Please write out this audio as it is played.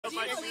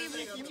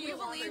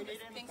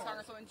thanks,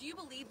 Congresswoman, do you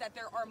believe that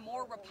there are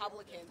more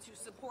Republicans who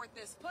support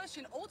this push?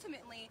 And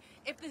ultimately,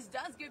 if this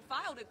does get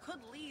filed, it could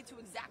lead to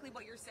exactly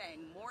what you're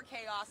saying, more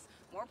chaos,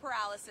 more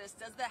paralysis.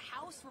 Does the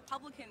House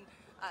Republican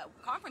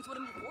conference want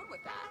to move forward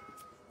with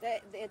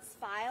that? It's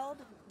filed,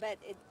 but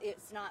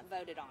it's not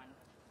voted on.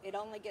 It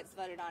only gets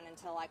voted on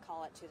until I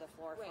call it to the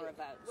floor for a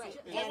vote. Right.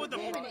 Wait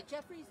a minute.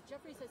 Jeffries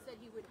has said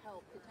he would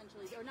help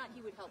potentially, or not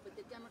he would help, but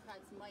the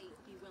Democrats might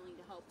be willing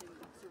to help him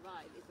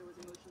survive if there was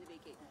a motion to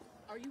vacate.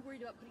 Are you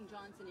worried about putting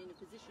Johnson in a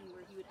position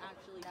where he would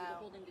actually be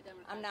holding the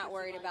Democrats? I'm not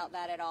worried about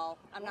that at all.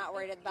 I'm not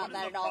worried about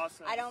that at all.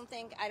 I don't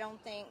think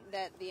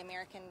that the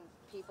American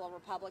people,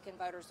 Republican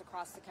voters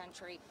across the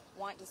country,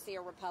 want to see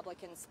a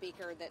Republican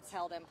speaker that's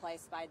held in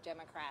place by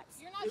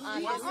Democrats.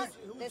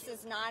 This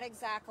is not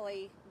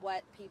exactly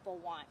what people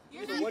want.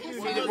 What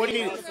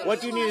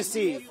do you need to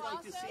see?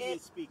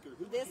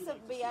 This will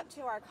be up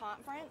to our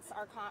conference.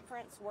 Our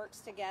conference works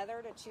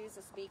together to choose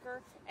a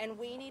speaker, and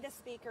we need a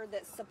speaker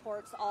that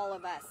supports all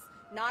of us,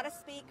 not a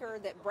speaker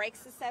that breaks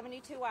the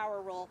 72-hour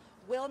rule,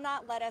 will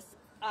not let us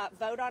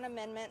vote on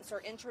amendments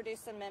or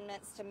introduce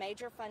amendments to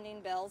major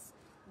funding bills.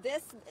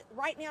 This,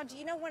 right now, do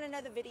you want to know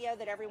the video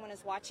that everyone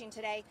is watching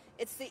today?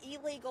 It's the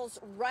illegals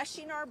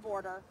rushing our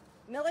border,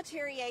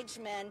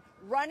 military-aged men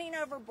running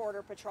over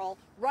Border Patrol,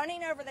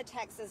 running over the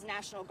Texas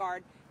National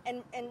Guard,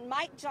 and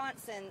Mike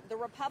Johnson, the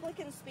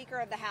Republican Speaker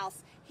of the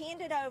House,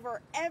 handed over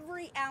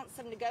every ounce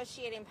of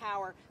negotiating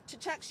power to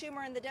Chuck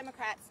Schumer and the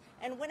Democrats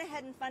and went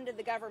ahead and funded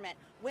the government.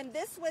 When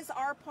this was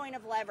our point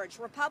of leverage,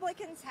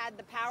 Republicans had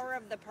the power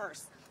of the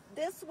purse.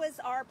 This was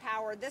our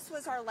power. This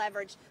was our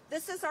leverage.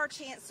 This is our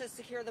chance to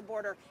secure the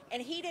border,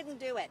 and he didn't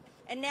do it.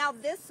 And now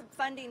this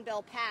funding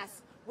bill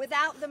passed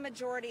without the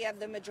majority of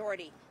the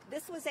majority.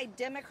 This was a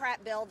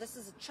Democrat bill. This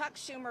is a Chuck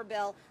Schumer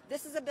bill.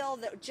 This is a bill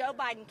that Joe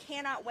Biden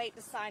cannot wait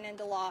to sign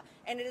into law,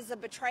 and it is a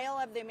betrayal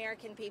of the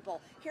American people.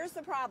 Here's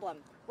the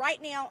problem.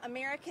 Right now,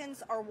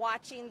 Americans are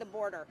watching the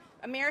border.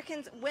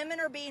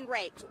 Women are being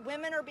raped.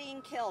 Women are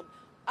being killed.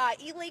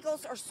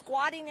 Illegals are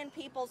squatting in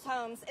people's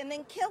homes and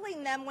then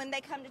killing them when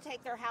they come to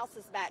take their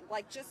houses back.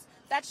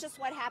 That's just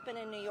what happened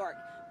in New York.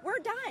 We're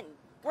done.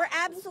 We're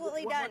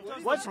absolutely done.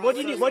 What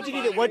do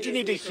you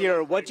need to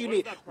hear? What do you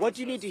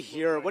need to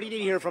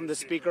hear from the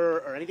speaker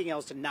or anything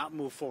else to not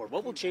move forward?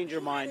 What will change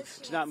your mind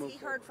to not move forward?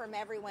 He heard from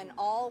everyone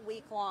all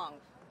week long.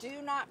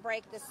 Do not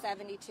break the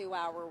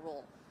 72-hour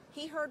rule.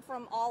 He heard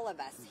from all of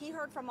us. He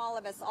heard from all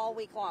of us all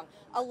week long.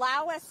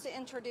 Allow us to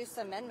introduce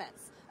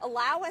amendments.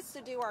 Allow us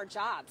to do our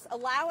jobs.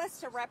 Allow us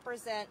to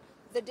represent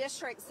the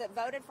districts that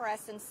voted for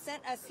us and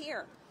sent us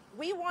here.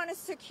 We want a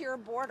secure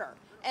border.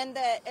 And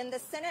the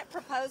Senate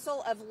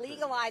proposal of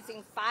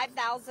legalizing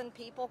 5,000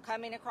 people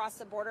coming across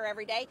the border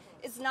every day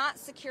is not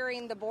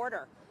securing the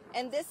border.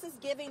 And this is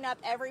giving up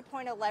every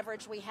point of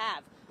leverage we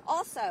have.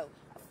 Also,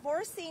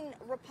 forcing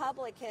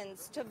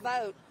Republicans to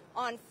vote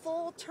on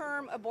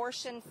full-term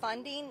abortion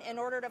funding in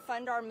order to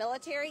fund our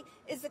military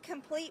is a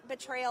complete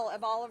betrayal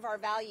of all of our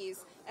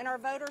values, and our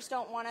voters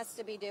don't want us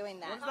to be doing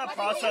that. What's the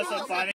process of finding